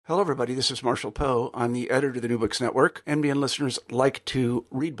Hello, everybody. This is Marshall Poe. I'm the editor of the New Books Network. NBN listeners like to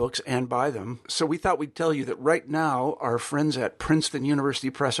read books and buy them. So we thought we'd tell you that right now, our friends at Princeton University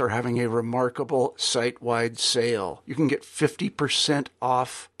Press are having a remarkable site-wide sale. You can get 50%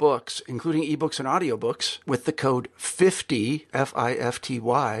 off books, including ebooks and audiobooks, with the code 50,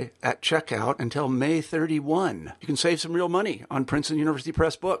 F-I-F-T-Y, at checkout until May 31. You can save some real money on Princeton University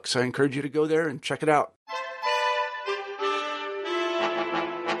Press books. I encourage you to go there and check it out.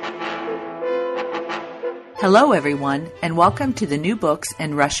 Hello, everyone, and welcome to the New Books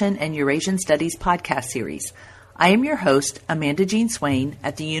in Russian and Eurasian Studies podcast series. I am your host, Amanda Jean Swain,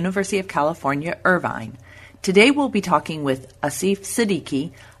 at the University of California, Irvine. Today we'll be talking with Asif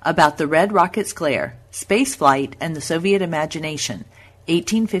Siddiqui about the Red Rocket's Glare, Spaceflight and the Soviet Imagination,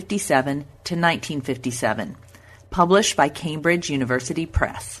 1857 to 1957, published by Cambridge University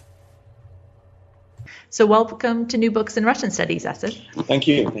Press. So welcome to New Books in Russian Studies, Asif. Thank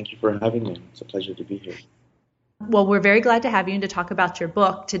you. Thank you for having me. It's a pleasure to be here. Well, we're very glad to have you and to talk about your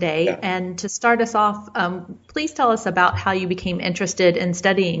book today. Yeah. And to start us off, please tell us about how you became interested in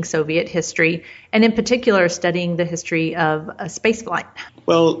studying Soviet history, and in particular, studying the history of spaceflight.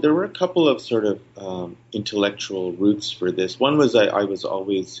 Well, there were a couple of sort of intellectual roots for this. One was I was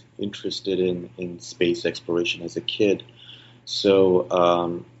always interested in space exploration as a kid.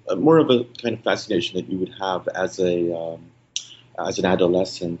 So more of a kind of fascination that you would have as an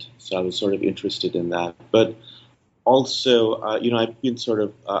adolescent. So I was sort of interested in that. But also, I've been sort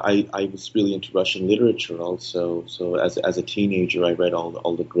of, I was really into Russian literature also. So as a teenager, I read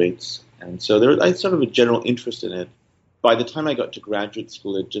all the greats. And so I had sort of a general interest in it. By the time I got to graduate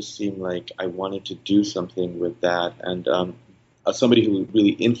school, it just seemed like I wanted to do something with that. And somebody who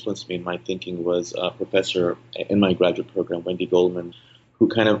really influenced me in my thinking was a professor in my graduate program, Wendy Goldman, who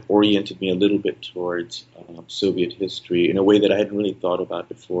kind of oriented me a little bit towards Soviet history in a way that I hadn't really thought about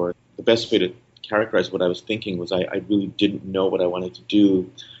before. The best way to characterize what I was thinking was I really didn't know what I wanted to do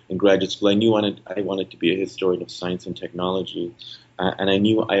in graduate school. I knew I wanted to be a historian of science and technology, and I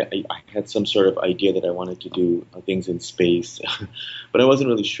knew I had some sort of idea that I wanted to do things in space, but I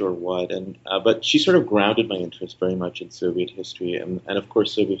wasn't really sure what. But she sort of grounded my interest very much in Soviet history, and of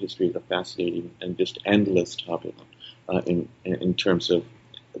course Soviet history is a fascinating and just endless topic in terms of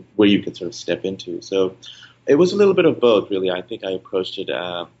where you can sort of step into. So it was a little bit of both, really. I think I approached it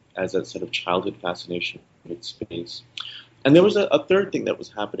as a sort of childhood fascination with space. And there was a third thing that was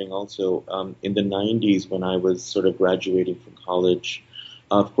happening also in the 90s when I was sort of graduating from college.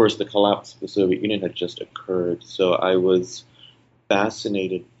 Of course, the collapse of the Soviet Union had just occurred, so I was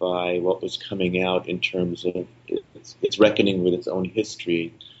fascinated by what was coming out in terms of its reckoning with its own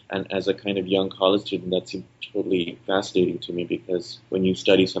history. And as a kind of young college student, that seemed totally fascinating to me because when you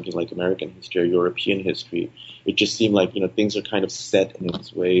study something like American history or European history, it just seemed like, things are kind of set in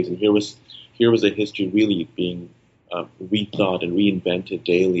its ways. And here was a history really being rethought and reinvented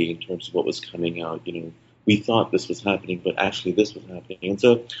daily in terms of what was coming out. We thought this was happening, but actually this was happening. And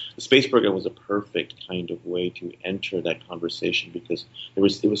so the space program was a perfect kind of way to enter that conversation because it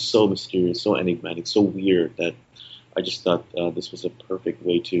was so mysterious, so enigmatic, so weird that I just thought this was a perfect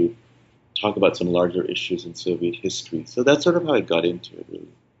way to talk about some larger issues in Soviet history. So that's sort of how I got into it, really.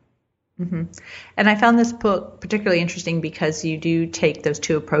 Mm-hmm. And I found this book particularly interesting because you do take those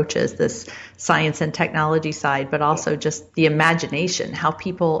two approaches, this science and technology side, but also just the imagination, how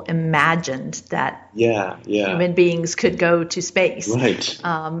people imagined that human beings could go to space. Right.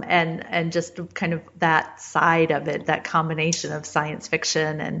 And just kind of that side of it, that combination of science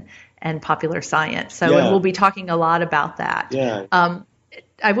fiction and popular science. So and we'll be talking a lot about that. Yeah.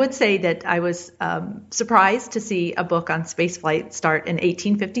 I would say that I was surprised to see a book on spaceflight start in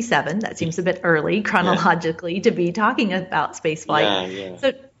 1857. That seems a bit early chronologically to be talking about spaceflight.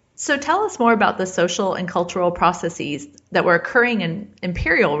 Yeah. So tell us more about the social and cultural processes that were occurring in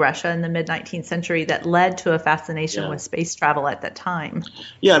Imperial Russia in the mid-19th century that led to a fascination with space travel at that time.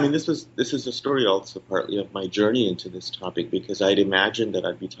 Yeah, I mean, this is a story also partly of my journey into this topic because I'd imagined that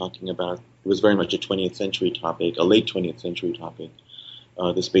I'd be talking about, it was very much a 20th century topic, a late 20th century topic,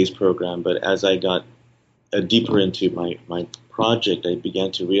 the space program. But as I got deeper into my project, I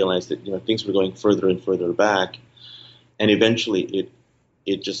began to realize that things were going further and further back, and eventually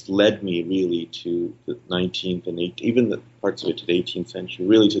it just led me really to the 19th and even the parts of it to the 18th century,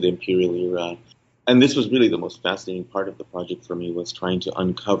 really to the imperial era. And this was really the most fascinating part of the project for me, was trying to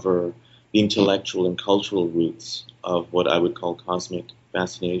uncover the intellectual and cultural roots of what I would call cosmic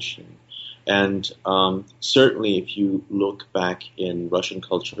fascination. And certainly if you look back in Russian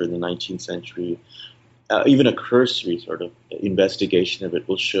culture in the 19th century, even a cursory sort of investigation of it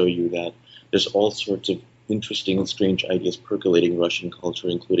will show you that there's all sorts of interesting and strange ideas percolating Russian culture,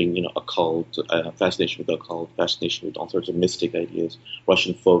 including, occult, fascination with occult, fascination with all sorts of mystic ideas,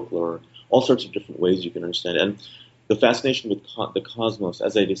 Russian folklore, all sorts of different ways you can understand it. And the fascination with the cosmos,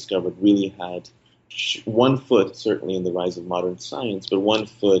 as I discovered, really had one foot certainly in the rise of modern science, but one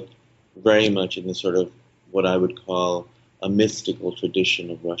foot very much in the sort of what I would call a mystical tradition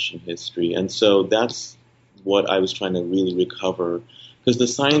of Russian history. And so that's what I was trying to really recover, because the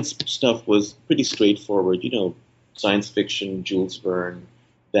science stuff was pretty straightforward, science fiction, Jules Verne,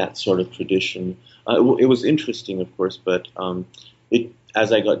 that sort of tradition. It was interesting, of course, but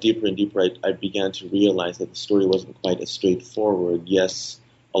as I got deeper and deeper, I began to realize that the story wasn't quite as straightforward. Yes,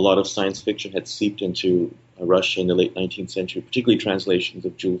 a lot of science fiction had seeped into Russia in the late 19th century, particularly translations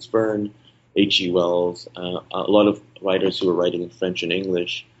of Jules Verne, H.G. Wells, a lot of writers who were writing in French and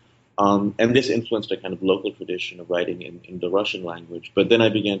English. And this influenced a kind of local tradition of writing in the Russian language. But then I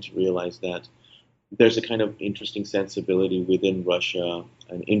began to realize that there's a kind of interesting sensibility within Russia,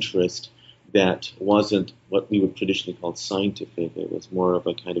 an interest that wasn't what we would traditionally call scientific. It was more of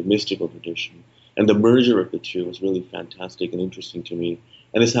a kind of mystical tradition. And the merger of the two was really fantastic and interesting to me.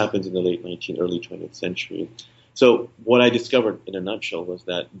 And this happens in the late 19th, early 20th century. So what I discovered in a nutshell was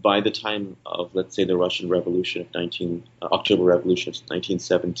that by the time of, let's say, the Russian Revolution of October Revolution of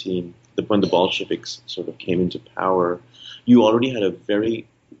 1917, when the Bolsheviks sort of came into power, you already had a very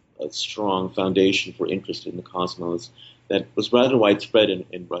strong foundation for interest in the cosmos that was rather widespread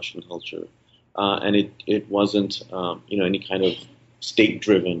in Russian culture. And it wasn't, any kind of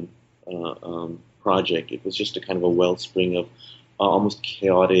state-driven project. It was just a kind of a wellspring of almost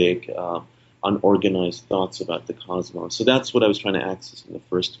chaotic, unorganized thoughts about the cosmos. So that's what I was trying to access in the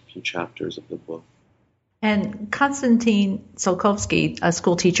first few chapters of the book. And Konstantin Tsiolkovsky, a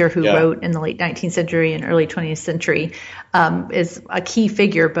school teacher who wrote in the late 19th century and early 20th century, is a key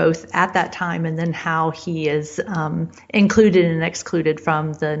figure both at that time and then how he is included and excluded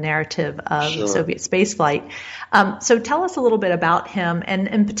from the narrative of Soviet spaceflight. So tell us a little bit about him, and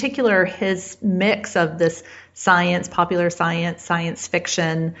in particular his mix of this science, popular science, science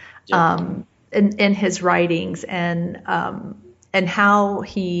fiction in his writings, and how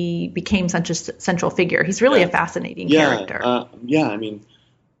he became such a central figure. He's really a fascinating character.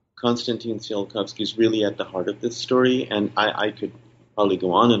 Konstantin Tsiolkovsky is really at the heart of this story, and I could probably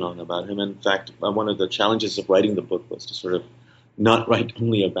go on and on about him. In fact, one of the challenges of writing the book was to sort of not write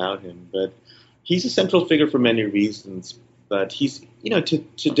only about him, but he's a central figure for many reasons. But he's,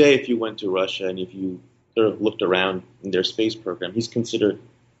 today if you went to Russia and if you sort of looked around in their space program, he's considered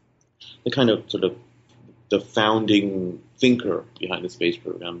the kind of sort of the founding thinker behind the space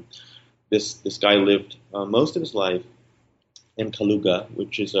program. This guy lived most of his life in Kaluga,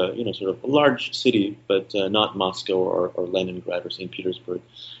 which is a sort of a large city, but not Moscow or Leningrad or St. Petersburg.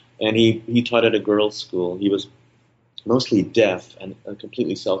 And he taught at a girls' school. He was mostly deaf and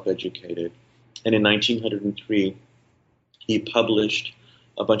completely self-educated. And in 1903, he published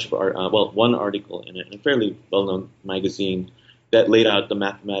a bunch of one article in a fairly well-known magazine that laid out the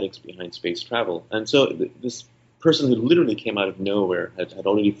mathematics behind space travel. And so this person who literally came out of nowhere had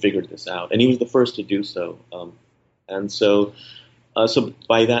already figured this out, and he was the first to do so. So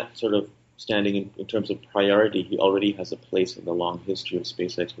by that sort of standing in terms of priority, he already has a place in the long history of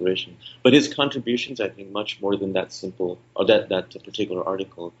space exploration. But his contributions, I think, much more than that simple, or that particular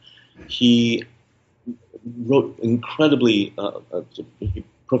article. He wrote incredibly,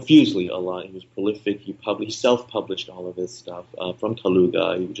 profusely a lot. He was prolific. He self-published all of his stuff from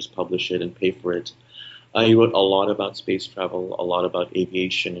Kaluga. He would just publish it and pay for it. He wrote a lot about space travel, a lot about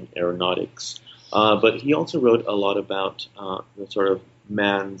aviation and aeronautics. But he also wrote a lot about the sort of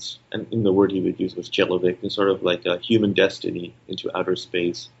man's, and in the word he would use was Chelovik, and sort of like a human destiny into outer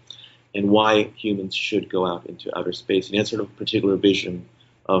space, and why humans should go out into outer space. And he had sort of a particular vision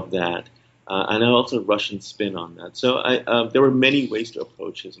of that. And also Russian spin on that. So there were many ways to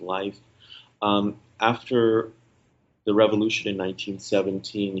approach his life. After the revolution in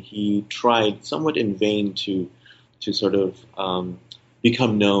 1917, he tried somewhat in vain to sort of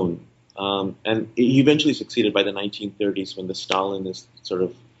become known. And he eventually succeeded by the 1930s when the Stalinist sort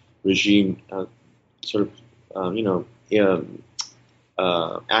of regime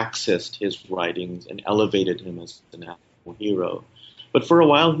accessed his writings and elevated him as a national hero. But for a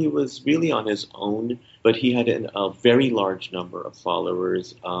while, he was really on his own, but he had a very large number of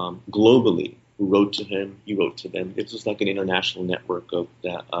followers globally who wrote to him. He wrote to them. It was like an international network of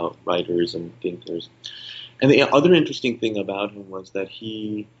writers and thinkers. And the other interesting thing about him was that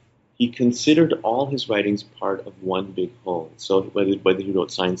he considered all his writings part of one big whole. So whether he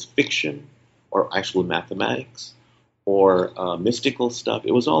wrote science fiction or actual mathematics or mystical stuff,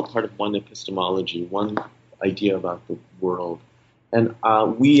 it was all part of one epistemology, one idea about the world. And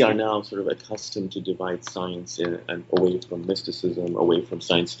we are now sort of accustomed to divide science and away from mysticism, away from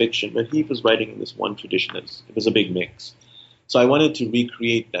science fiction. But he was writing in this one tradition it was a big mix. So I wanted to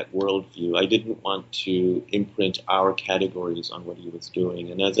recreate that worldview. I didn't want to imprint our categories on what he was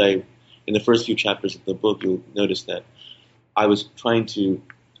doing. And in the first few chapters of the book, you'll notice that I was trying to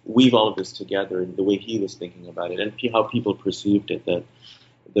weave all of this together in the way he was thinking about it and how people perceived it, that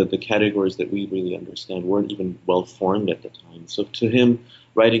the categories that we really understand weren't even well formed at the time. So to him,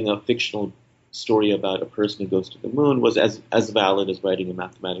 writing a fictional story about a person who goes to the moon was as valid as writing a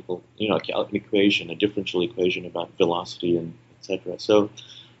mathematical, an equation, a differential equation about velocity and etc. So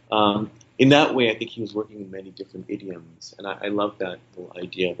in that way, I think he was working in many different idioms, and I love that whole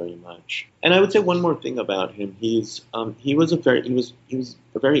idea very much. And I would say one more thing about him: he was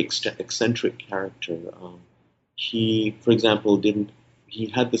a very eccentric character. He, for example, he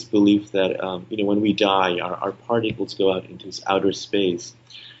had this belief that when we die, our particles go out into outer space,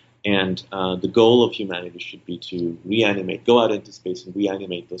 and the goal of humanity should be to go out into space and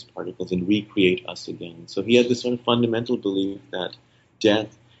reanimate those particles and recreate us again. So he had this sort of fundamental belief that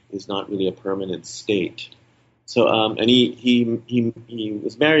death is not really a permanent state. So and he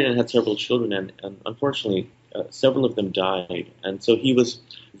was married and had several children, and unfortunately, several of them died. And so he was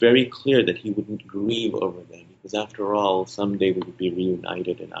very clear that he wouldn't grieve over them, because after all, someday we would be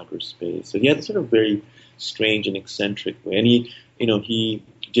reunited in outer space. So he had a sort of very strange and eccentric way. And he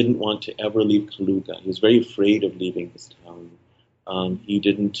didn't want to ever leave Kaluga. He was very afraid of leaving this town. He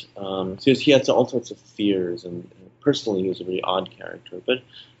didn't. So he had all sorts of fears, and personally, he was a very odd character. But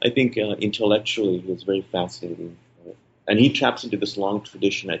I think intellectually, he was very fascinating. And he taps into this long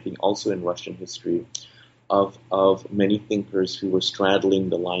tradition, I think, also in Russian history, of many thinkers who were straddling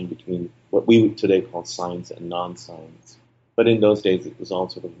the line between what we would today call science and non-science. But in those days, it was all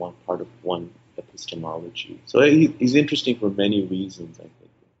sort of one part of one epistemology. So he's interesting for many reasons, I think.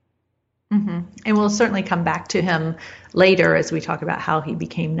 Mm-hmm. And we'll certainly come back to him later as we talk about how he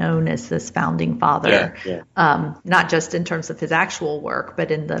became known as this founding father, not just in terms of his actual work, but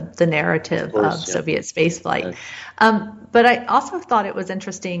in the narrative of Soviet spaceflight. But I also thought it was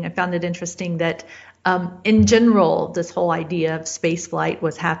interesting, I found it interesting that in general, this whole idea of spaceflight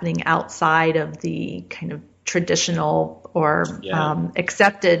was happening outside of the kind of traditional or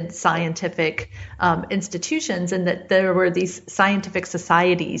accepted scientific institutions, and that there were these scientific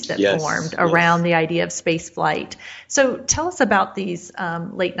societies that formed around the idea of space flight. So tell us about these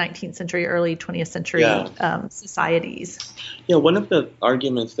late 19th century, early 20th century societies. Yeah, one of the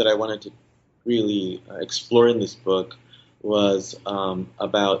arguments that I wanted to really explore in this book was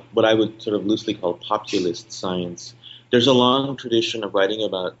about what I would sort of loosely call populist science. There's a long tradition of writing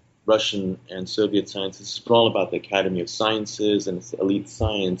about Russian and Soviet science. It's all about the Academy of Sciences and it's elite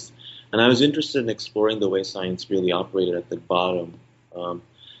science. And I was interested in exploring the way science really operated at the bottom. And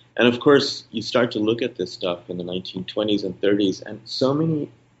of course, you start to look at this stuff in the 1920s and 30s, and so many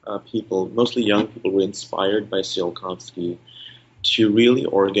people, mostly young people, were inspired by Tsiolkovsky to really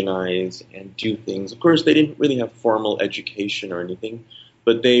organize and do things. Of course, they didn't really have formal education or anything,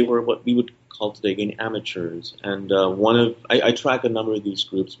 but they were what we would call today again amateurs. And I track a number of these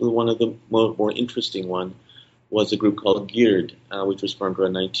groups, but one of the more interesting one was a group called GIRD, which was formed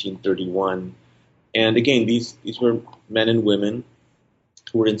around 1931. And again, these were men and women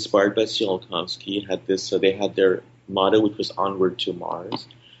who were inspired by Tsiolkovsky. They had their motto, which was "Onward to Mars,"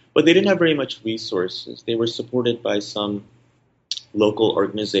 but they didn't have very much resources. They were supported by some local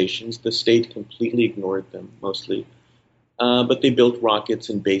organizations. The state completely ignored them, mostly. But they built rockets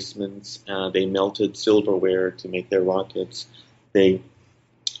in basements. They melted silverware to make their rockets. They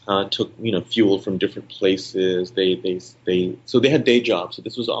took fuel from different places. So they had day jobs. So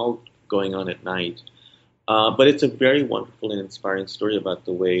this was all going on at night. But it's a very wonderful and inspiring story about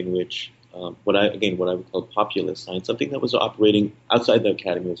the way in which what I would call populist science, something that was operating outside the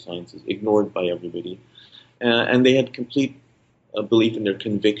Academy of Sciences, ignored by everybody, and they had complete belief in their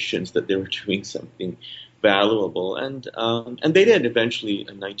convictions that they were doing something valuable, and they did. Eventually,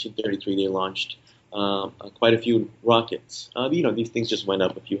 in 1933, they launched quite a few rockets. These things just went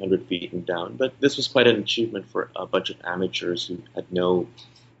up a few hundred feet and down, but this was quite an achievement for a bunch of amateurs who had no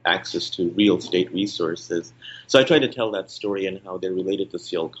access to real state resources. So I tried to tell that story and how they related to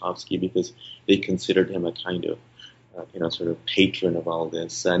Tsiolkovsky, because they considered him a kind of, sort of patron of all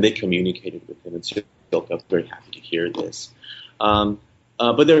this, and they communicated with him, and Tsiolkovsky was very happy to hear this.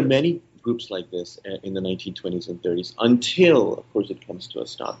 But there are many groups like this in the 1920s and 30s, until, of course, it comes to a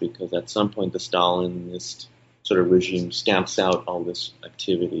stop, because at some point the Stalinist sort of regime stamps out all this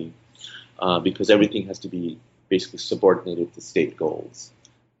activity, because everything has to be basically subordinated to state goals.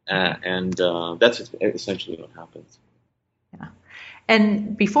 and that's essentially what happens. Yeah.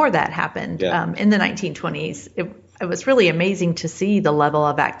 And before that happened, in the 1920s, it was really amazing to see the level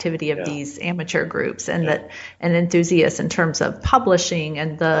of activity of these amateur groups and enthusiasts in terms of publishing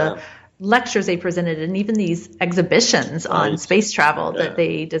and the lectures they presented, and even these exhibitions on space travel that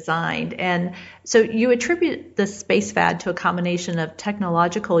they designed. And so you attribute the space fad to a combination of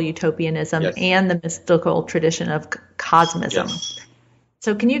technological utopianism and the mystical tradition of cosmism.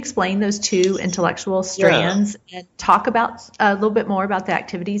 So can you explain those two intellectual strands and talk about a little bit more about the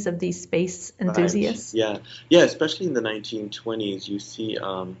activities of these space enthusiasts? Right. Yeah, especially in the 1920s, you see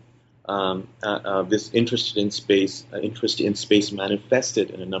this interest in space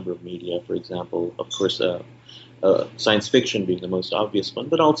manifested in a number of media. For example, of course, science fiction being the most obvious one,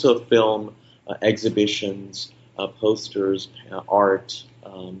 but also film, exhibitions, posters, art.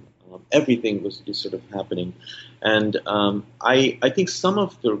 Everything was just sort of happening, and I think some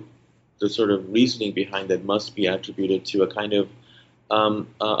of the sort of reasoning behind that must be attributed to a kind of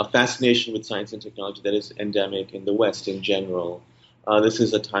a fascination with science and technology that is endemic in the West in general. This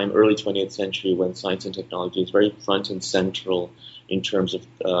is a time, early 20th century, when science and technology is very front and central in terms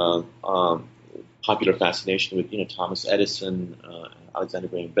of popular fascination with, Thomas Edison, Alexander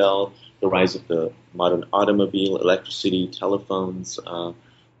Graham Bell, the rise of the modern automobile, electricity, telephones.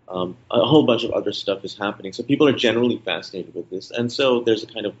 A whole bunch of other stuff is happening. So people are generally fascinated with this. And so there's a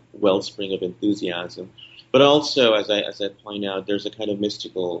kind of wellspring of enthusiasm. But also, as I point out, there's a kind of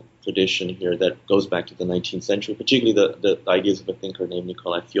mystical tradition here that goes back to the 19th century, particularly the ideas of a thinker named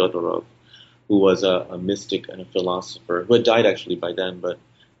Nikolai Fyodorov, who was a mystic and a philosopher, who had died actually by then, but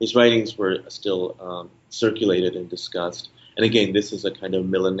his writings were still circulated and discussed. And again, this is a kind of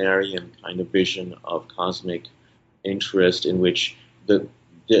millenarian kind of vision of cosmic interest in which the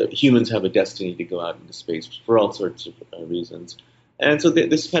humans have a destiny to go out into space for all sorts of reasons. And so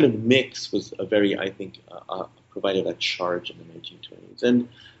this kind of mix was provided a charge in the 1920s. And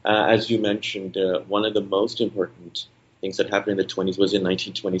as you mentioned, one of the most important things that happened in the 20s was in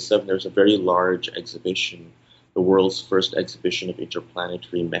 1927. There was a very large exhibition, the world's first exhibition of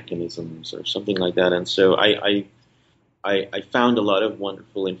interplanetary mechanisms or something like that. And so I found a lot of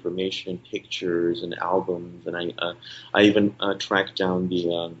wonderful information and pictures and albums, and I even tracked down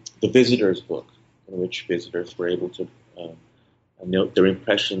the visitors book, in which visitors were able to note their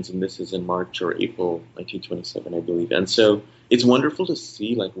impressions, and this is in March or April 1927, I believe. And so it's wonderful to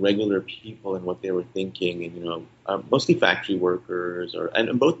see like regular people and what they were thinking, and mostly factory workers,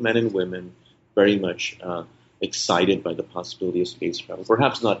 and both men and women, very much excited by the possibility of space travel.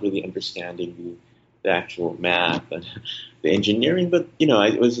 Perhaps not really understanding the actual math and the engineering, but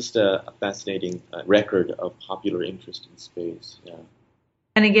it was just a fascinating record of popular interest in space. Yeah.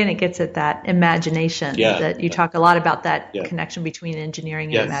 And again, it gets at that imagination that you talk a lot about, that connection between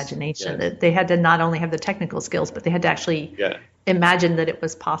engineering and imagination. That they had to not only have the technical skills, but they had to actually imagine that it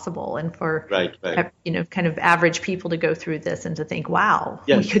was possible. And for kind of average people to go through this and to think, wow,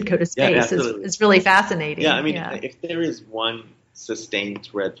 we could go to space is really fascinating. Yeah, I mean, if there is one sustained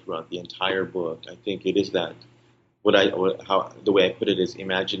thread throughout the entire book, I think it is that the way I put it is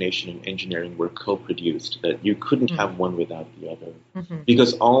imagination and engineering were co-produced, that you couldn't have one without the other.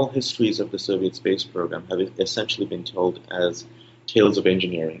 Because all histories of the Soviet space program have essentially been told as tales of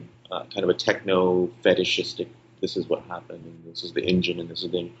engineering, kind of a techno-fetishistic, this is what happened, and this is the engine, and this is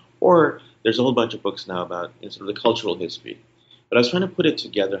the engine. Or there's a whole bunch of books now about sort of the cultural history. But I was trying to put it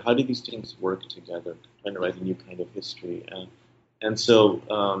together. How do these things work together? Trying to write a new kind of history. And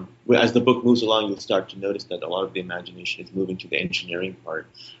so as the book moves along, you'll start to notice that a lot of the imagination is moving to the engineering part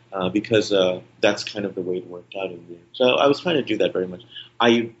because that's kind of the way it worked out in the end. So I was trying to do that very much.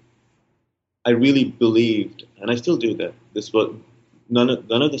 I really believed, and I still do, that this book, none of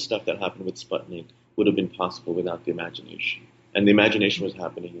the stuff that happened with Sputnik would have been possible without the imagination. And the imagination was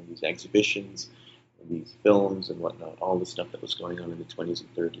happening in these exhibitions, in these films and whatnot, all the stuff that was going on in the 20s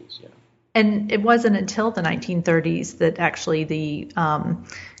and 30s, And it wasn't until the 1930s that actually the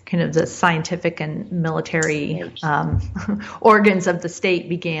kind of the scientific and military organs of the state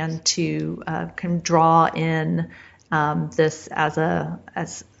began to kind of draw in this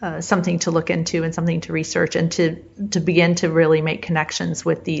as something to look into and something to research, and to begin to really make connections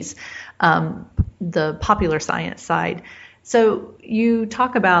with these the popular science side. So you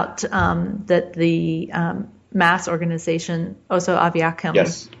talk about that the mass organization Oso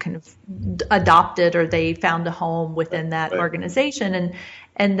Aviakum kind of adopted, or they found a home within that organization,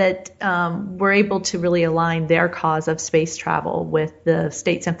 and that were able to really align their cause of space travel with the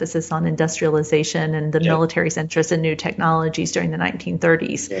state's emphasis on industrialization and the military's interest in new technologies during the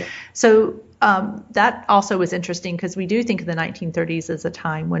 1930s. Yeah. So that also was interesting because we do think of the 1930s as a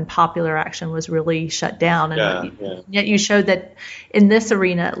time when popular action was really shut down. And yet you showed that in this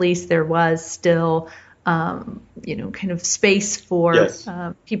arena, at least, there was still kind of space for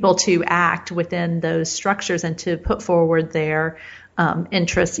people to act within those structures and to put forward their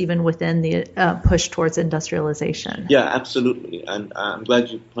interests even within the push towards industrialization. Yeah, absolutely. And I'm glad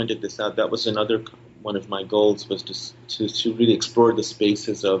you pointed this out. That was another one of my goals, was to really explore the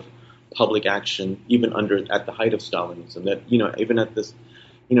spaces of public action, even at the height of Stalinism. That, even at this,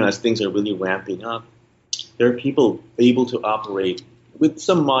 as things are really ramping up, there are people able to operate with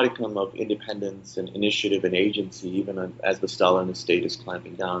some modicum of independence and initiative and agency, even as the Stalinist state is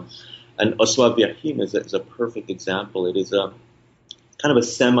clamping down. And Oswald Vyachim is a perfect example. It is a kind of a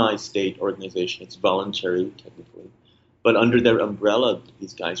semi-state organization. It's voluntary, technically. But under their umbrella,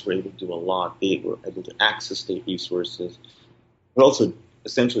 these guys were able to do a lot. They were able to access state resources, but also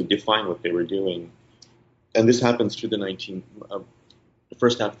essentially define what they were doing. And this happens through the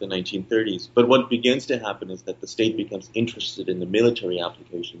first half of the 1930s. But what begins to happen is that the state becomes interested in the military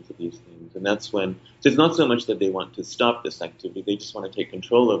applications of these things. And that's when, so it's not so much that they want to stop this activity, they just want to take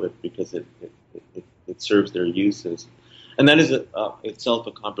control of it because it serves their uses. And that is itself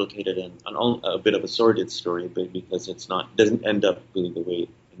a complicated and a bit of a sordid story, but because doesn't end up really the way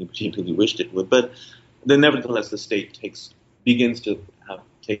any particularly wished it would. But then nevertheless, the state begins to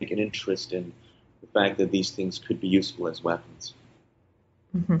take an interest in the fact that these things could be useful as weapons.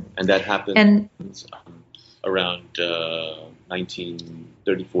 Mm-hmm. And that happens around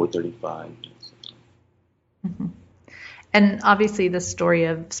 1934, 35. Mm-hmm. And obviously the story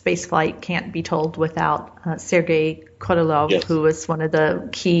of spaceflight can't be told without Sergei Korolev, who was one of the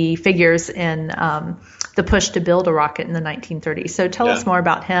key figures in the push to build a rocket in the 1930s. So tell us more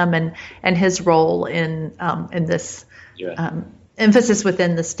about him and his role in this emphasis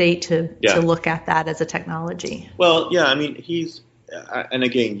within the state to look at that as a technology. Well, he's... and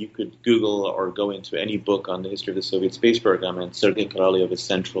again, you could Google or go into any book on the history of the Soviet space program, and Sergei Korolev is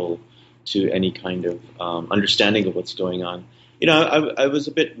central to any kind of understanding of what's going on. I was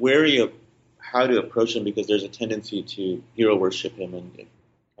a bit wary of how to approach him because there's a tendency to hero worship him, and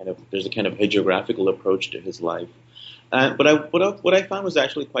there's a kind of hagiographical approach to his life. But what I found was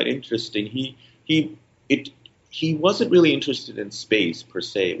actually quite interesting. He wasn't really interested in space per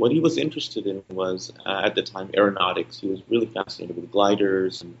se. What he was interested in was, at the time, aeronautics. He was really fascinated with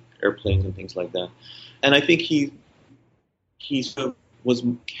gliders and airplanes and things like that. And I think he sort of was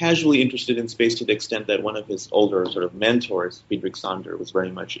casually interested in space to the extent that one of his older sort of mentors, Friedrich Sonder, was very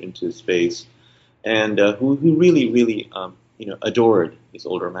much into space, and who really, really, adored this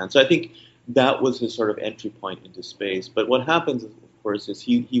older man. So I think that was his sort of entry point into space. But what happens, of course, is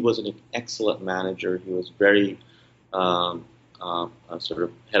he was an excellent manager. He was very sort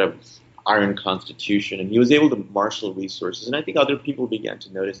of head of iron constitution, and he was able to marshal resources. And I think other people began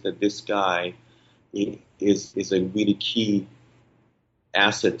to notice that this guy is a really key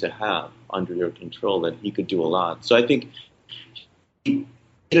asset to have under your control, that he could do a lot. So I think he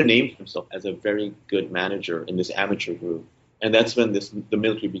made a name for himself as a very good manager in this amateur group. And that's when the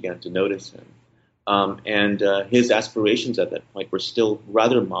military began to notice him. And his aspirations at that point were still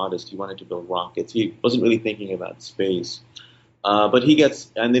rather modest. He wanted to build rockets. He wasn't really thinking about space. But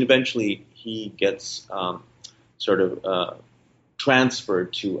then eventually he gets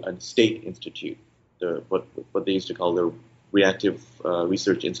transferred to a state institute, what they used to call the Reactive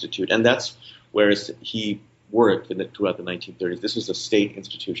Research Institute. And that's where he worked throughout the 1930s. This was a state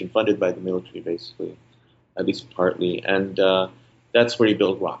institution funded by the military, basically, at least partly. And that's where he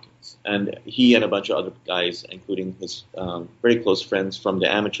built rockets. And he and a bunch of other guys, including his very close friends from the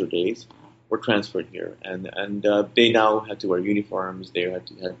amateur days, were transferred here. And they now had to wear uniforms. They had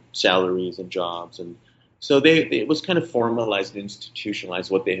to have salaries and jobs. And so it was kind of formalized and institutionalized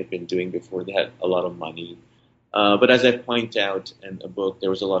what they had been doing before. They had a lot of money. But as I point out in the book, there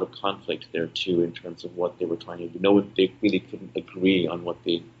was a lot of conflict there, too, in terms of what they were trying to do. They really couldn't agree on what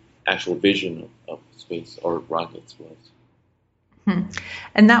the actual vision of space or rockets was.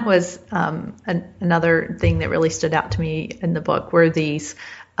 And that was another thing that really stood out to me in the book, were these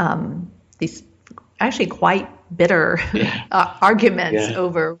actually quite bitter arguments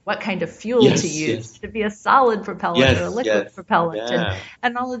over what kind of fuel to use. Should it be a solid propellant or a liquid propellant?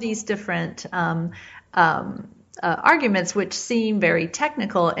 And all of these different arguments which seem very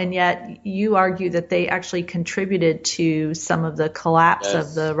technical, and yet you argue that they actually contributed to some of the collapse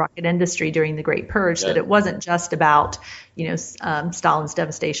of the rocket industry during the Great Purge, that it wasn't just about, Stalin's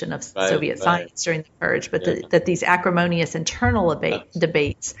devastation of Soviet science during the Purge, but that these acrimonious internal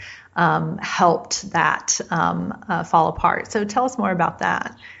debates helped that fall apart. So tell us more about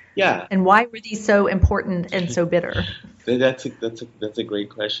that. Yeah. And why were these so important and so bitter? That's a great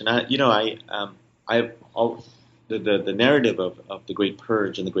question. The narrative of the Great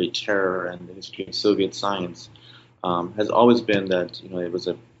Purge and the Great Terror and the history of Soviet science has always been that it was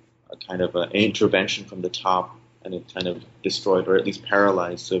a kind of an intervention from the top, and it kind of destroyed or at least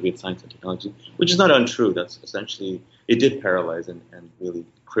paralyzed Soviet science and technology, which is not untrue. That's essentially, it did paralyze and really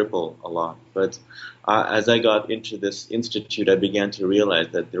cripple a lot. But as I got into this institute, I began to realize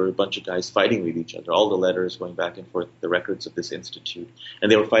that there were a bunch of guys fighting with each other, all the letters going back and forth, the records of this institute, and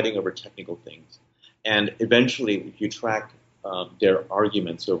they were fighting over technical things. And eventually, if you track their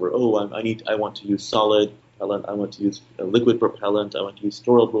arguments over, I want to use solid propellant, I want to use liquid propellant, I want to use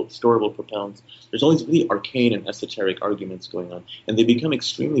storable propellants. There's all these really arcane and esoteric arguments going on, and they become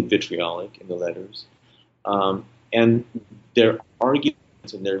extremely vitriolic in the letters. And their arguments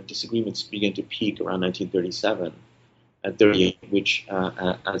and their disagreements begin to peak around 1937 and 38, which,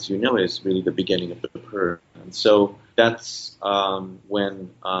 as you know, is really the beginning of the Purge. And so that's when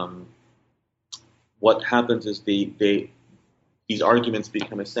what happens is these arguments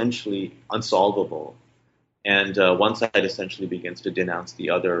become essentially unsolvable, and one side essentially begins to denounce the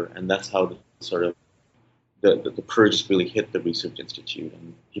other, and that's how the purge really hit the Research Institute,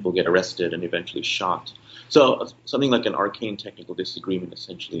 and people get arrested and eventually shot. So something like an arcane technical disagreement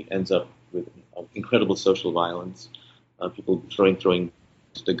essentially ends up with incredible social violence, people throwing to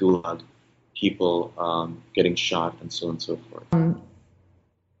the gulag, people getting shot, and so on and so forth.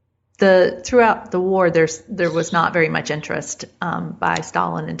 Throughout the war, there was not very much interest by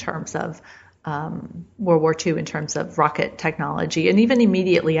Stalin in terms of World War II, in terms of rocket technology, and even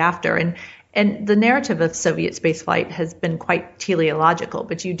immediately after. And the narrative of Soviet spaceflight has been quite teleological,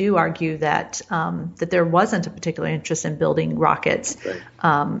 but you do argue that there wasn't a particular interest in building rockets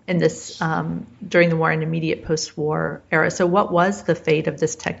in this during the war and immediate post-war era. So what was the fate of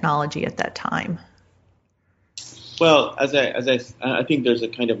this technology at that time? Well, I think there's a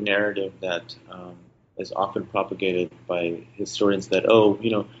kind of narrative that is often propagated by historians that,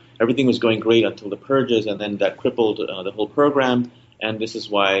 everything was going great until the purges, and then that crippled the whole program, and this is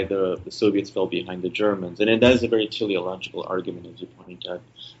why the Soviets fell behind the Germans. And that is a very teleological argument, as you point out.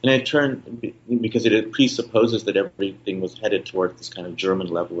 And it turned, because it presupposes that everything was headed towards this kind of German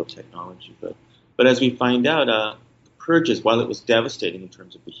level of technology. But as we find out, purges, while it was devastating in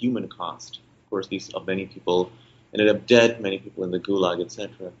terms of the human cost, of course, many people ended up dead, many people in the gulag,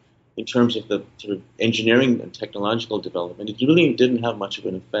 etc. In terms of the sort of engineering and technological development, it really didn't have much of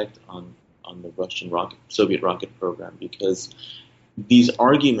an effect on the Soviet rocket program, because these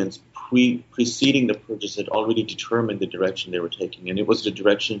arguments preceding the purges had already determined the direction they were taking, and it was a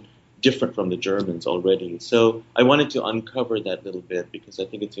direction different from the Germans already. So I wanted to uncover that little bit, because I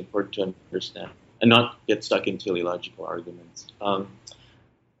think it's important to understand and not get stuck in teleological arguments.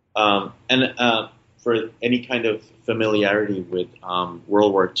 For any kind of familiarity with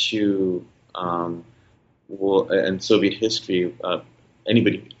World War II and Soviet history,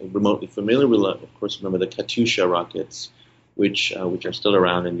 anybody remotely familiar will, of course, remember the Katyusha rockets, which are still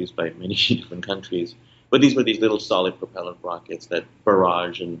around and used by many different countries. But these were these little solid propellant rockets that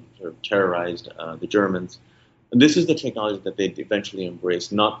barraged and sort of terrorized the Germans. And this is the technology that they eventually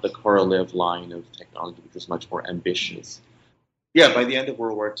embraced, not the Korolev line of technology, which was much more ambitious. Yeah, by the end of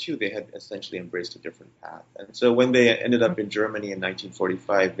World War II, they had essentially embraced a different path. And so when they ended up in Germany in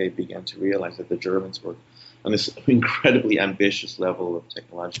 1945, they began to realize that the Germans were on this incredibly ambitious level of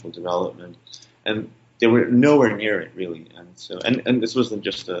technological development, and they were nowhere near it, really. And so, and this wasn't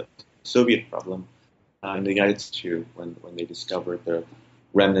just a Soviet problem. In the United States, too, when they discovered the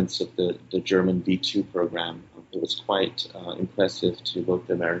remnants of the German V2 program, it was quite impressive to both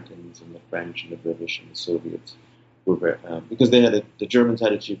the Americans and the French and the British and the Soviets. Because the Germans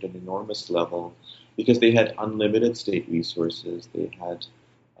had achieved an enormous level, because they had unlimited state resources, they had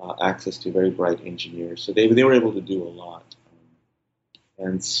access to very bright engineers, so they were able to do a lot.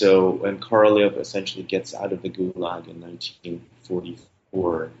 And so when Korolev essentially gets out of the Gulag in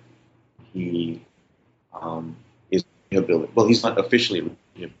 1944, he is rehabilitated. Well, he's not officially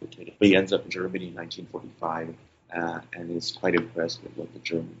rehabilitated, but he ends up in Germany in 1945 and is quite impressed with what the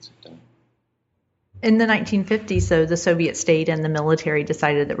Germans have done. In the 1950s, so the Soviet state and the military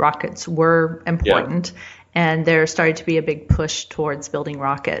decided that rockets were important, and there started to be a big push towards building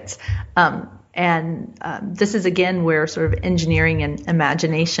rockets. And this is, again, where sort of engineering and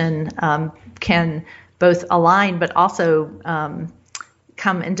imagination can both align but also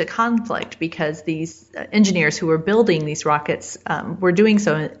come into conflict, because these engineers who were building these rockets were doing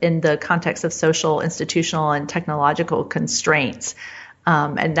so in the context of social, institutional, and technological constraints.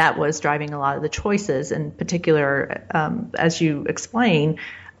 And that was driving a lot of the choices, in particular, as you explain,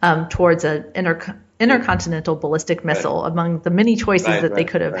 towards an intercontinental ballistic missile among the many choices that they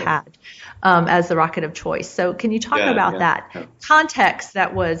could have had as the rocket of choice. So can you talk about that context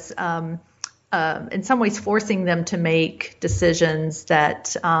that was in some ways forcing them to make decisions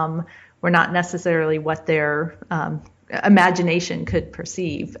that were not necessarily what their imagination could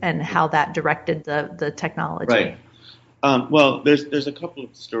perceive, and how that directed the technology? Right. Well, there's a couple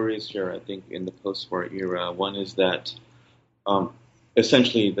of stories here, I think, in the post-war era. One is that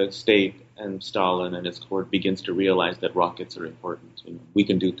essentially the state and Stalin and his court begins to realize that rockets are important. We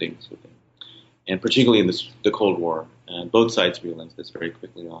can do things with them. And particularly in the Cold War, and both sides realize this very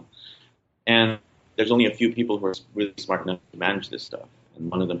quickly on. And there's only a few people who are really smart enough to manage this stuff.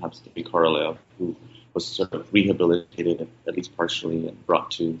 And one of them happens to be Korolev, who was sort of rehabilitated, at least partially, and brought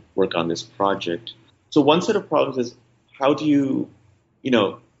to work on this project. So one set of problems is, how do you,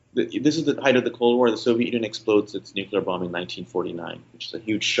 this is the height of the Cold War. The Soviet Union explodes its nuclear bomb in 1949, which is a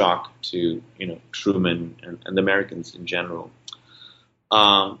huge shock to, Truman and the Americans in general.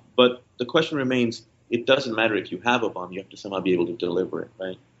 But the question remains, it doesn't matter if you have a bomb, you have to somehow be able to deliver it,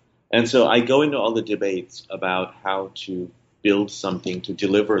 right? And so I go into all the debates about how to build something to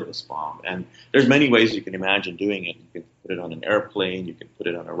deliver this bomb. And there's many ways you can imagine doing it. You can put it on an airplane, you can put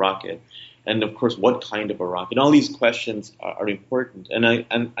it on a rocket. And of course, what kind of a rocket? All these questions are important. And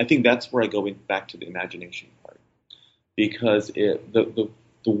I think that's where I go back to the imagination part. Because the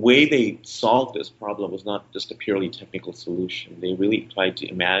way they solved this problem was not just a purely technical solution. They really tried to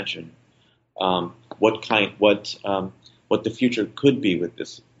imagine what the future could be with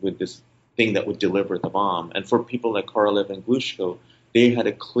this thing that would deliver the bomb. And for people like Korolev and Glushko, they had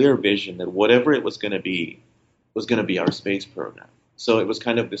a clear vision that whatever it was going to be our space program. So it was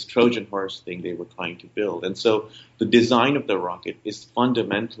kind of this Trojan horse thing they were trying to build. And so the design of the rocket is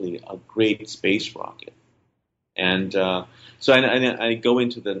fundamentally a great space rocket. And so I go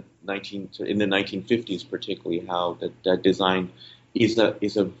into in the 1950s particularly, how that design is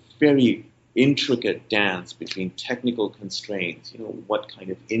a very intricate dance between technical constraints, what kind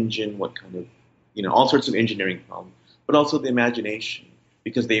of engine, what kind of, all sorts of engineering problems, but also the imagination,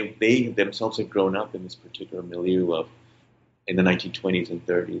 because they themselves have grown up in this particular milieu in the 1920s and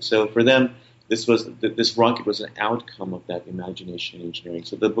 30s. So for them, this rocket was an outcome of that imagination and engineering.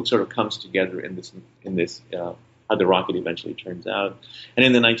 So the book sort of comes together in this how the rocket eventually turns out. And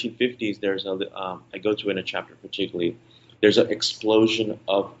in the 1950s, there's I go through in a chapter particularly, there's an explosion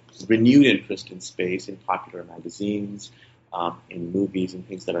of renewed interest in space in popular magazines, in movies and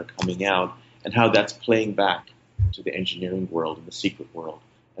things that are coming out, and how that's playing back to the engineering world and the secret world.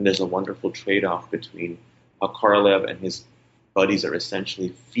 And there's a wonderful trade-off between how Korolev and his buddies are essentially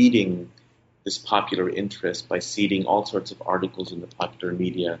feeding this popular interest by seeding all sorts of articles in the popular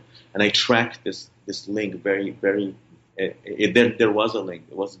media. And I tracked this link very, very. There was a link.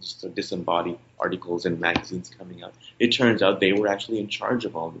 It wasn't just disembodied articles and magazines coming out. It turns out they were actually in charge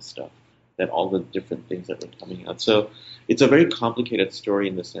of all this stuff, that all the different things that were coming out. So it's a very complicated story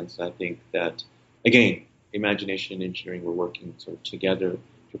in the sense, I think, that, again, imagination and engineering were working sort of together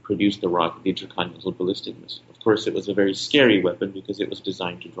to produce the rocket, the intercontinental ballistic missile. Of course, it was a very scary weapon because it was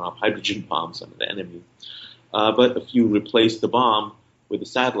designed to drop hydrogen bombs on the enemy. But if you replace the bomb with a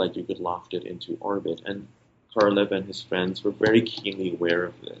satellite, you could loft it into orbit. And Korolev and his friends were very keenly aware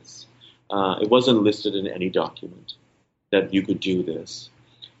of this. It wasn't listed in any document that you could do this.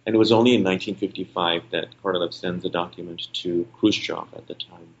 And it was only in 1955 that Korolev sends a document to Khrushchev at the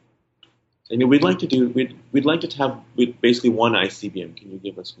time. And we'd like to have basically one ICBM. Can you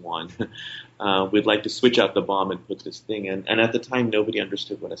give us one? We'd like to switch out the bomb and put this thing in. And at the time, nobody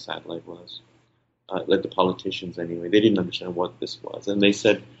understood what a satellite was. Like the politicians anyway. They didn't understand what this was. And they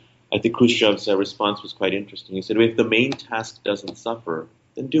said, I think Khrushchev's response was quite interesting. He said, if the main task doesn't suffer,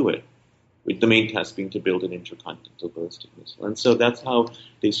 then do it. With the main task being to build an intercontinental ballistic missile. And so that's how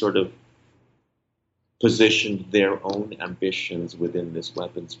they sort of positioned their own ambitions within this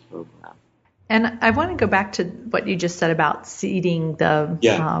weapons program. And I want to go back to what you just said about seeding the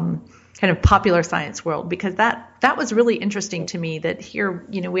kind of popular science world, because that was really interesting to me, that here,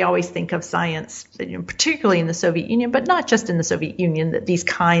 we always think of science, particularly in the Soviet Union, but not just in the Soviet Union, that these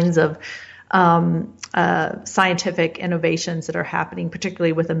kinds of scientific innovations that are happening,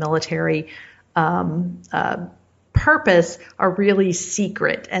 particularly with a military purpose are really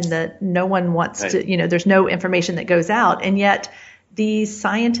secret and that no one wants to, there's no information that goes out. And yet these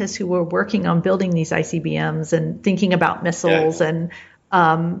scientists who were working on building these ICBMs and thinking about missiles and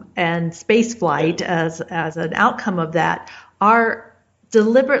space flight as an outcome of that are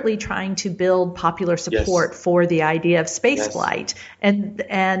deliberately trying to build popular support for the idea of space flight. And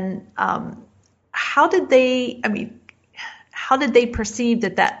how did they perceive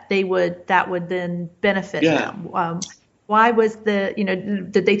that would then benefit them? Why was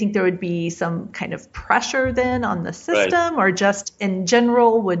did they think there would be some kind of pressure then on the system, or just in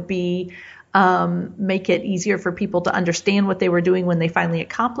general would be make it easier for people to understand what they were doing when they finally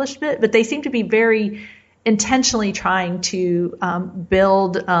accomplished it? But they seem to be very intentionally trying to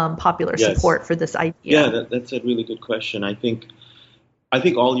build popular support for this idea. Yeah, that's a really good question. I think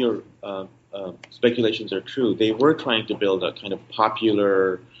all your speculations are true. They were trying to build a kind of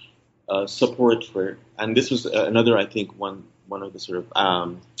popular support for, and this was another, I think, one of the sort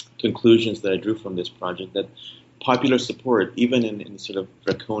of conclusions that I drew from this project, that popular support, even in sort of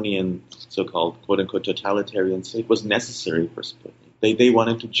draconian, so-called quote-unquote totalitarian state, was necessary for Sputnik. They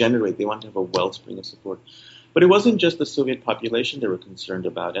wanted to have a wellspring of support. But it wasn't just the Soviet population they were concerned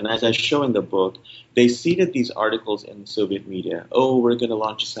about. And as I show in the book, they seeded these articles in the Soviet media. Oh, we're going to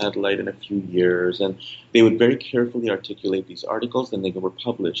launch a satellite in a few years. And they would very carefully articulate these articles, and they were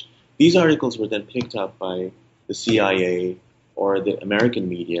published. These articles were then picked up by the CIA or the American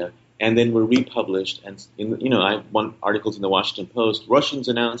media, and then were republished. And I won articles in the Washington Post. Russians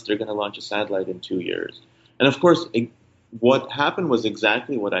announced they're going to launch a satellite in 2 years. And of course, what happened was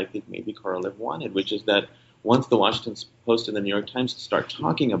exactly what I think maybe Korolev wanted, which is that once the Washington Post and the New York Times start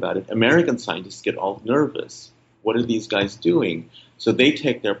talking about it, American scientists get all nervous. What are these guys doing? So they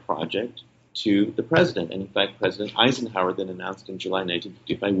take their project to the president. And in fact, President Eisenhower then announced in July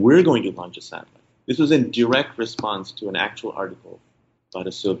 1955, we're going to launch a satellite. This was in direct response to an actual article about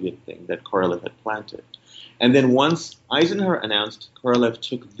a Soviet thing that Korolev had planted. And then once Eisenhower announced, Korolev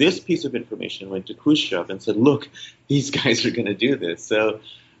took this piece of information, went to Khrushchev and said, look, these guys are going to do this. So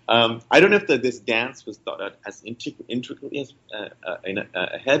I don't know if this dance was thought out as intricately as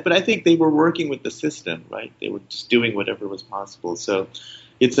ahead, but I think they were working with the system, right? They were just doing whatever was possible. So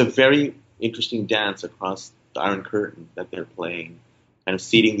it's a very interesting dance across the Iron Curtain that they're playing, kind of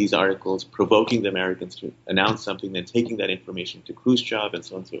seeding these articles, provoking the Americans to announce something, then taking that information to Khrushchev and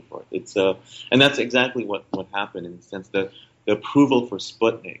so on and so forth. And that's exactly what happened in the sense that the approval for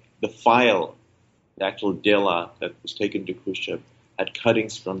Sputnik, the file, the actual Dela that was taken to Khrushchev, had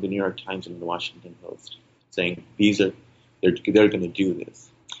cuttings from the New York Times and the Washington Post saying they're going to do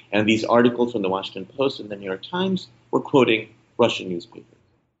this. And these articles from the Washington Post and the New York Times were quoting Russian newspapers.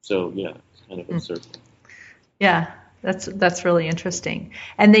 So yeah, it's kind of a circle. Yeah, that's really interesting.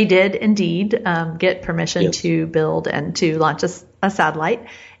 And they did indeed get permission to build and to launch a satellite.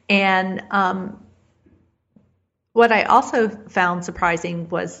 And what I also found surprising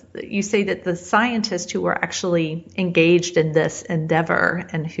was that you say that the scientists who were actually engaged in this endeavor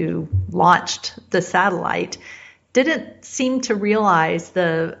and who launched the satellite didn't seem to realize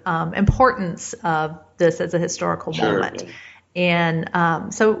the importance of this as a historical moment. Yeah.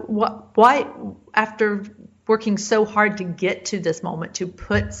 And so why, after working so hard to get to this moment, to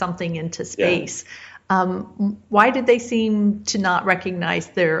put something into space, why did they seem to not recognize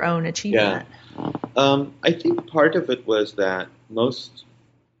their own achievement? I think part of it was that most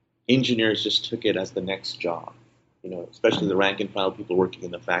engineers just took it as the next job, especially the rank and file people working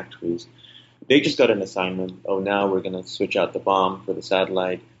in the factories. They just got an assignment. Oh, now we're going to switch out the bomb for the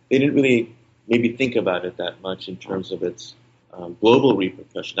satellite. They didn't really maybe think about it that much in terms of its global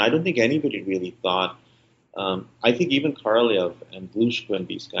repercussion. I don't think anybody really thought. I think even Korolev and Glushko and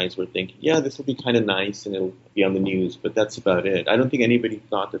these guys were thinking, yeah, this will be kind of nice and it'll be on the news, but that's about it. I don't think anybody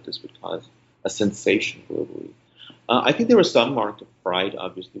thought that this would cause a sensation globally. I think there was some mark of pride,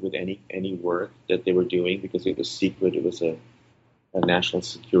 obviously, with any work that they were doing because it was secret. It was a national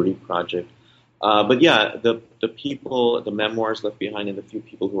security project. But yeah, the people, the memoirs left behind, and the few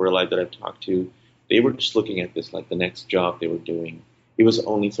people who were alive that I've talked to, they were just looking at this like the next job they were doing. It was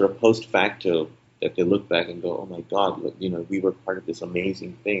only sort of post facto that they look back and go, oh my God, look, we were part of this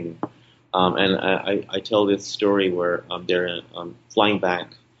amazing thing. And I tell this story where they're flying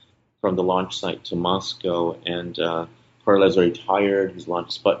back from the launch site to Moscow, and Korolev's very tired. He's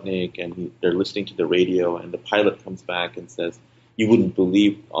launched Sputnik, and they're listening to the radio, and the pilot comes back and says, you wouldn't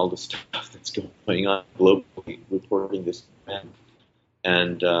believe all the stuff that's going on globally, reporting this event.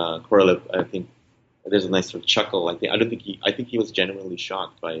 And Korolev, I think, there's a nice sort of chuckle. I think he was genuinely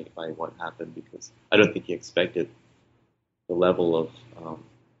shocked by what happened, because I don't think he expected the level of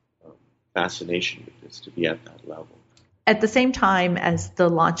fascination with this, to be at that level. At the same time as the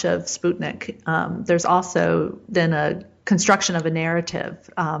launch of Sputnik, there's also then a construction of a narrative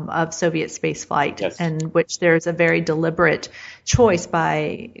of Soviet spaceflight, yes. in which there's a very deliberate choice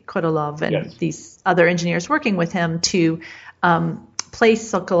by Korolev and yes. these other engineers working with him to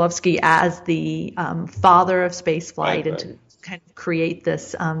place Sokolovsky as the father of spaceflight, and to kind of create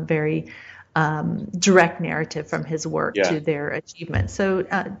this very direct narrative from his work to their achievements. So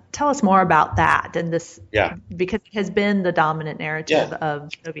tell us more about that and this, because it has been the dominant narrative of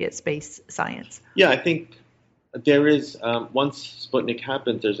Soviet space science. Yeah, I think there is, once Sputnik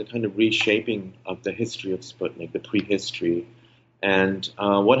happened, there's a kind of reshaping of the history of Sputnik, the prehistory. And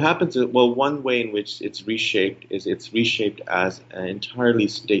what happens is, well, one way in which it's reshaped is it's reshaped as an entirely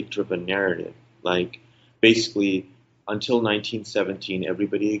state-driven narrative. Like, basically, until 1917,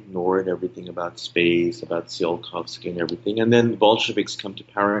 everybody ignored everything about space, about Tsiolkovsky and everything. And then the Bolsheviks come to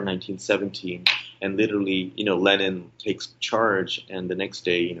power in 1917, and literally, Lenin takes charge, and the next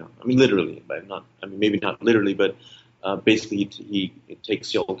day, literally, but maybe not literally, but basically he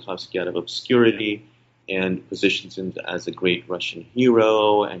takes Tsiolkovsky out of obscurity and positions him as a great Russian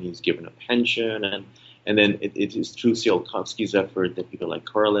hero, and he's given a pension, and then it is through Tsiolkovsky's effort that people like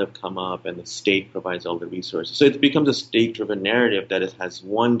Korolev come up, and the state provides all the resources. So it becomes a state-driven narrative that has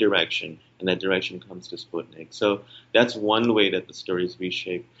one direction, and that direction comes to Sputnik. So that's one way that the story is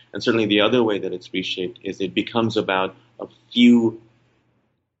reshaped. And certainly the other way that it's reshaped is it becomes about a few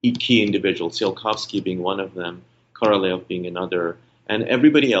key individuals, Tsiolkovsky being one of them, Korolev being another, and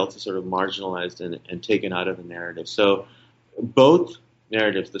everybody else is sort of marginalized and taken out of the narrative. So both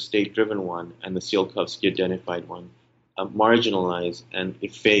narratives, the state-driven one and the Tsiolkovsky-identified one, marginalize and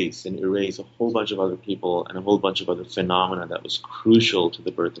efface and erase a whole bunch of other people and a whole bunch of other phenomena that was crucial to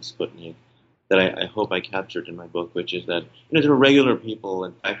the birth of Sputnik that I hope I captured in my book, which is that there are regular people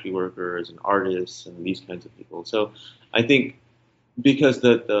and factory workers and artists and these kinds of people. So I think because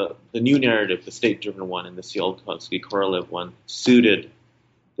the new narrative, the state-driven one and the Tsiolkovsky-Korolev one, suited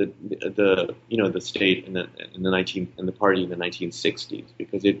the state and the party in the 1960s,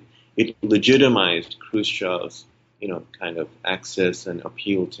 because it legitimized Khrushchev's kind of access and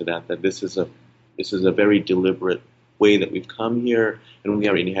appeal to that this is a very deliberate way that we've come here, and we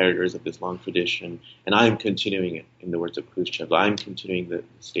are inheritors of this long tradition, and I'm continuing it. In the words of Khrushchev, I'm continuing the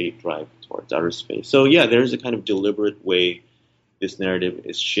state drive towards outer space. So there's a kind of deliberate way this narrative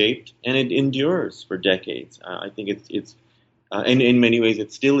is shaped, and it endures for decades. I think it's and in many ways,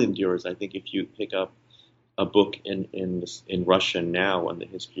 it still endures. I think if you pick up a book in Russia now on the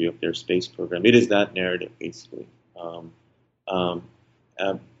history of their space program, it is that narrative, basically.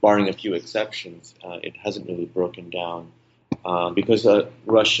 Barring a few exceptions, it hasn't really broken down because the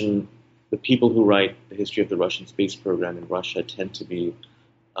people who write the history of the Russian space program in Russia tend to be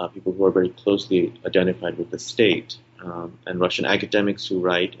people who are very closely identified with the state, and Russian academics who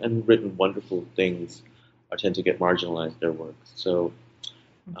write and written wonderful things tend to get marginalized, their works. So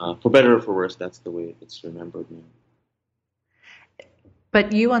for better or for worse, that's the way it's remembered now.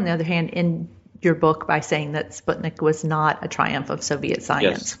 But you, on the other hand, in your book, by saying that Sputnik was not a triumph of Soviet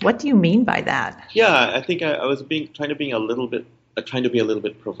science. Yes. What do you mean by that? Yeah, I think I was trying to be a little bit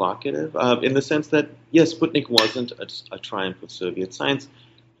provocative in the sense that, yes, Sputnik wasn't a triumph of Soviet science.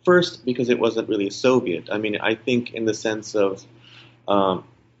 First, because it wasn't really Soviet. I mean, I think in the sense of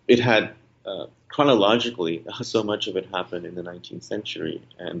it had chronologically, so much of it happened in the 19th century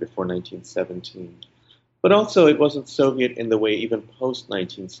and before 1917. But also, it wasn't Soviet in the way even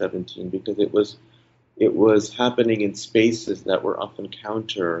post-1917, because it was happening in spaces that were often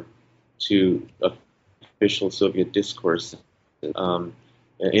counter to official Soviet discourse in through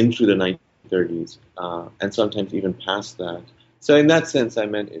the 1930s, and sometimes even past that. So in that sense, I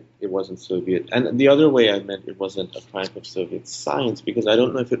meant it wasn't Soviet. And the other way I meant it wasn't a triumph of Soviet science, because I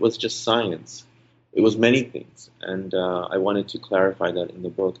don't know if it was just science. It was many things. And I wanted to clarify that in the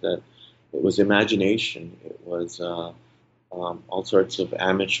book, that it was imagination, it was all sorts of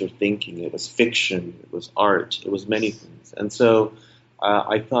amateur thinking, it was fiction, it was art, it was many things. And so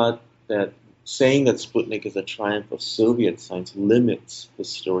I thought that saying that Sputnik is a triumph of Soviet science limits the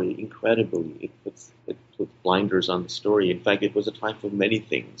story incredibly. It puts blinders on the story. In fact, it was a triumph of many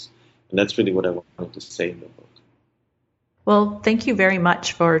things. And that's really what I wanted to say in the book. Well, thank you very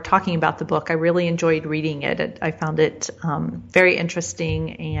much for talking about the book. I really enjoyed reading it. I found it very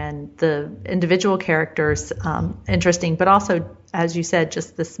interesting, and the individual characters interesting, but also, as you said,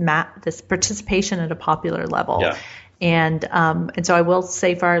 just this participation at a popular level. Yeah. And so I will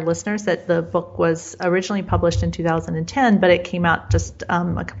say for our listeners that the book was originally published in 2010, but it came out just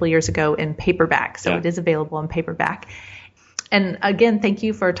a couple of years ago in paperback. So It is available in paperback. And again, thank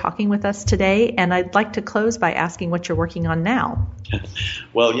you for talking with us today. And I'd like to close by asking what you're working on now.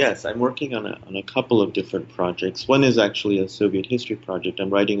 Well, yes, I'm working on a couple of different projects. One is actually a Soviet history project. I'm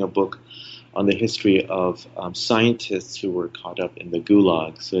writing a book on the history of scientists who were caught up in the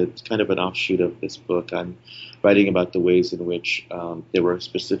Gulag. So it's kind of an offshoot of this book. I'm writing about the ways in which there were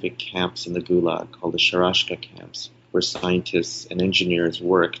specific camps in the Gulag called the Sharashka camps, where scientists and engineers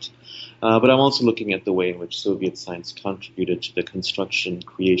worked. But I'm also looking at the way in which Soviet science contributed to the construction,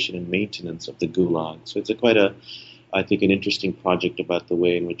 creation, and maintenance of the Gulag. So it's I think, an interesting project about the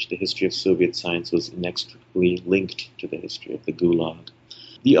way in which the history of Soviet science was inextricably linked to the history of the Gulag.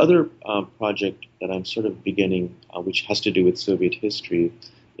 The other project that I'm sort of beginning, which has to do with Soviet history,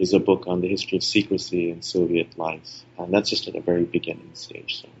 is a book on the history of secrecy in Soviet life. And that's just at a very beginning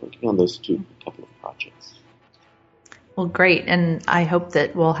stage. So I'm working on those couple of projects. Well, great. And I hope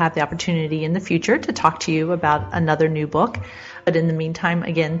that we'll have the opportunity in the future to talk to you about another new book. But in the meantime,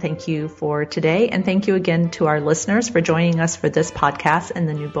 again, thank you for today. And thank you again to our listeners for joining us for this podcast in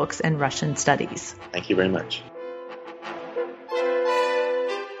the New Books in Russian Studies. Thank you very much.